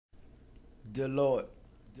Dear Lord,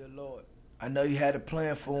 I know you had a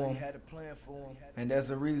plan for him, and there's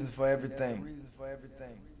a reason for everything.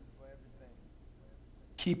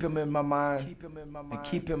 Keep him in my mind, and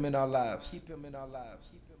keep him in our lives.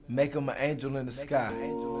 Make him an angel in the sky.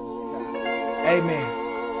 Amen.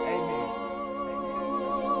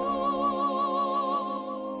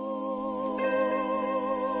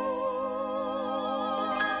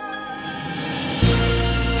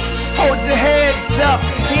 Hold your heads up,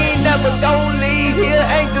 he ain't never gon' leave. He an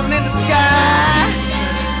angel in the sky.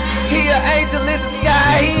 He an angel in the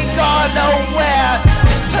sky, he ain't gone nowhere.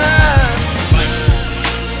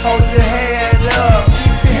 Hold your head up,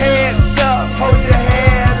 keep your heads up. Hold your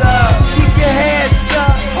head up, keep your heads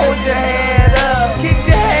up. Hold your head up, keep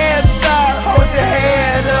your heads up. Hold your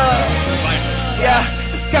head up. Yeah,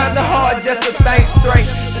 it's kinda hard just to think straight.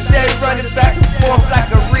 The day running back and forth like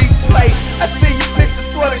a replay. I see you picture,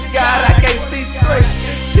 swear to God, I can't see straight.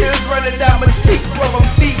 Tears running down my cheeks where my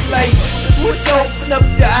feet lay. Switch, open up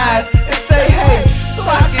your eyes and say hey, so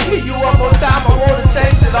I can hear you one more time. I wanna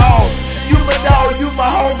change it all. You my dog, you my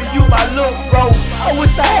homie, you my little bro. I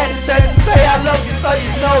wish I had a chance to say I love you so you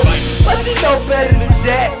know. But you know better than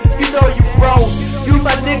that, you know you bro. You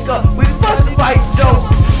my nigga, we fuss and fight joke.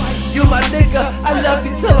 You my nigga, I love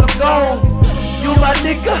you till I'm gone. You my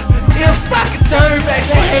nigga, if I could turn back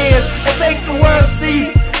the hands and make the world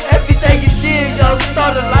see everything you did, y'all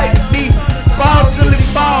started like me. Fall till he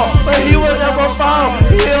fall, but he will never fall.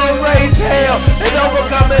 He'll raise hell and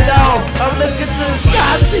overcome it all. I'm looking to the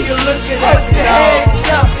sky, see you looking at me. Hold your heads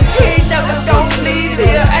up, he ain't never gonna leave. He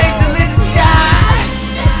an angel in the sky.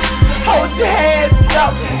 Hold your heads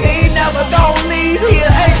up, he ain't never gonna leave. He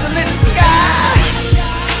an angel in the sky.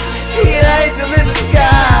 He an angel in the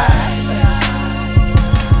sky.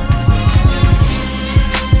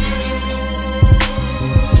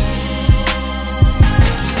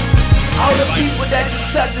 All the people that you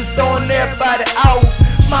touch is throwing everybody out.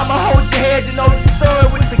 Mama, hold your head, you know your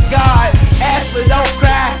son with the God. Ashley, don't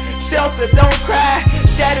cry. Chelsea, don't cry.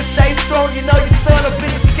 Daddy, stay strong, you know your son up in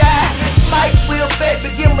the sky. Mike, Will,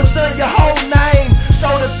 baby, give my son your whole name.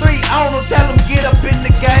 Throw the 3 on him, tell him get up in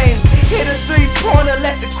the game. Hit a 3-pointer,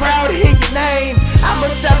 let the crowd hear your name. I'ma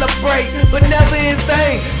celebrate, but never in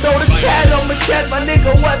vain. Throw the tat on my chest, my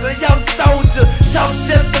nigga was a young soldier. Talk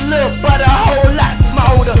just a little, but a whole lot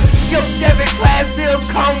smaller. Skipped every class, still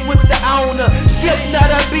come with the owner. Skip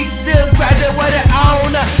another beat, still graduate with an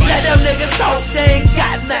owner. Let them niggas talk, they ain't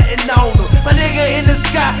got nothing on them. My nigga in the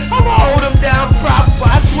sky, I'ma hold him down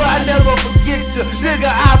proper. I swear I never forget you,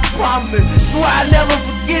 nigga, I promise. Swear I never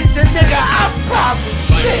forget you, nigga, I promise.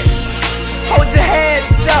 Shit. Hold your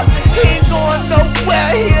heads up, he ain't going nowhere.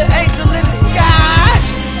 He an angel in the sky.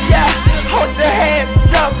 Yeah, hold your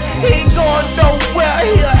heads up, he ain't going nowhere.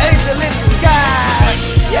 He an angel in the sky.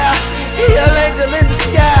 Yeah, he an angel in the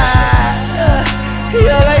sky. He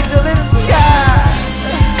an angel in the sky.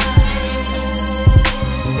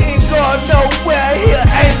 He ain't going nowhere. He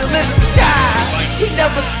an angel in the sky. He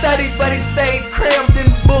never studied, but he stayed crammed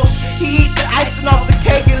in books. He eat the icing off the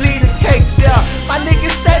cake and leave the cake there. My nigga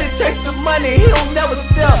steady chasing money, he don't never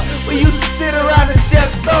step. We used to sit around and share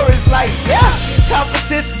stories like, yeah,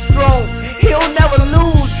 competition strong. He don't never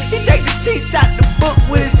lose. He take the cheats out the book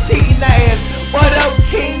with his cheating ass. What up,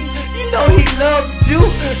 King? You know he loved you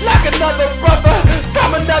like another brother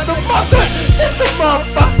from another mother. This a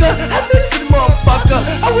motherfucker, I miss you, motherfucker.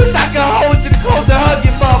 I wish I could hold you close and hug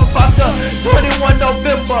you, motherfucker. 21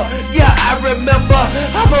 November, yeah, I remember.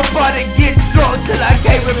 I'm about to get drunk till I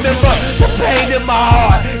can't remember. The pain in my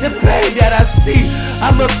heart, the pain that I see.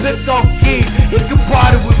 I'm a big old king, he can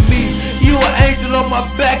party with me. You an angel on my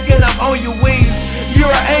back and I'm on your wings.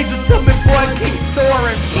 You're an angel to me, boy, keep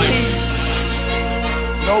soaring, please.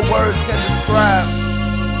 No words can describe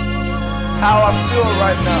how I feel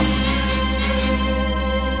right now.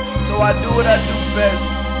 So I do what I do best.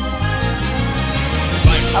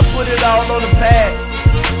 I put it all on the pad.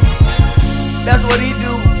 That's what he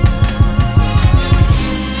do.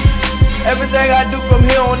 Everything I do from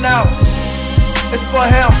here on out is for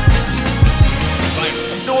him.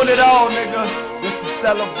 I'm doing it all, nigga. This is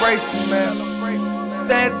celebration, man.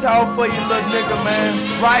 Stand tall for you, little nigga,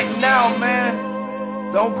 man. Right now, man.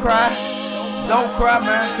 Don't cry. Don't cry,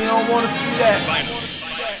 man. He don't want to see that.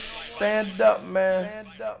 Stand up, man.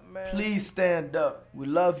 Please stand up. We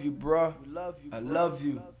love you, bro. I love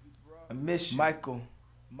you. I miss you. Michael.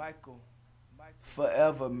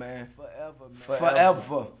 Forever, man.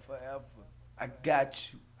 Forever. I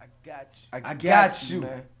got you. I got you,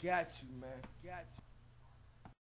 man.